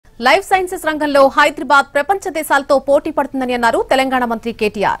Life sciences రంగంలో హైదరాబాద్ ప్రపంచ దేశాలతో పోటీ పడుతుందని అన్నారు తెలంగాణ మంత్రి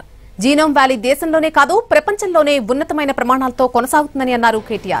కేటీఆర్. జీనోమ్ వ్యాలీ దేశంలోనే కాదు ప్రపంచంలోనే ఉన్నతమైన ప్రమాణాలతో కొనసాగుతుందని అన్నారు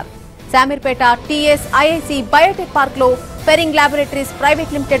KTR. Shamirpet TSIIC Biotech park లో Ferring laboratories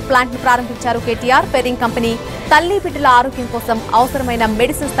private limited plant ను ప్రారంభించారు కేటీఆర్. ఫెరింగ్ కంపెనీ తల్లి బిడ్డల ఆరోగ్యం కోసం అవసరమైన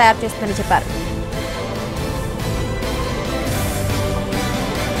మెడిసిన్స్ తయారు చేస్తుందని చెప్పారు.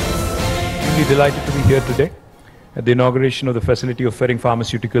 Delighted to be here today at the inauguration of the facility of Ferring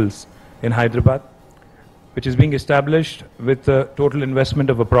Pharmaceuticals in Hyderabad, which is being established with a total investment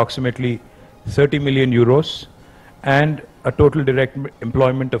of approximately 30 million euros and a total direct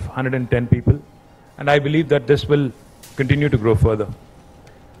employment of 110 people. And I believe that this will continue to grow further.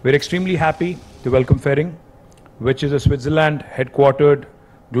 We're extremely happy to welcome Ferring, which is a Switzerland headquartered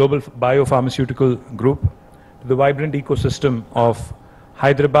global biopharmaceutical group, to the vibrant ecosystem of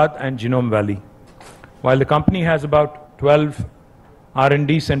Hyderabad and Genome Valley. While the company has about 12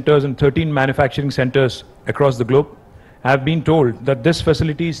 R&D centers and 13 manufacturing centers across the globe, I have been told that this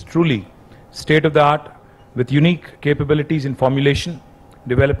facility is truly state-of-the-art with unique capabilities in formulation,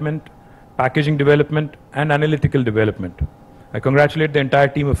 development, packaging development and analytical development. I congratulate the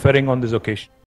entire team of Ferring on this occasion.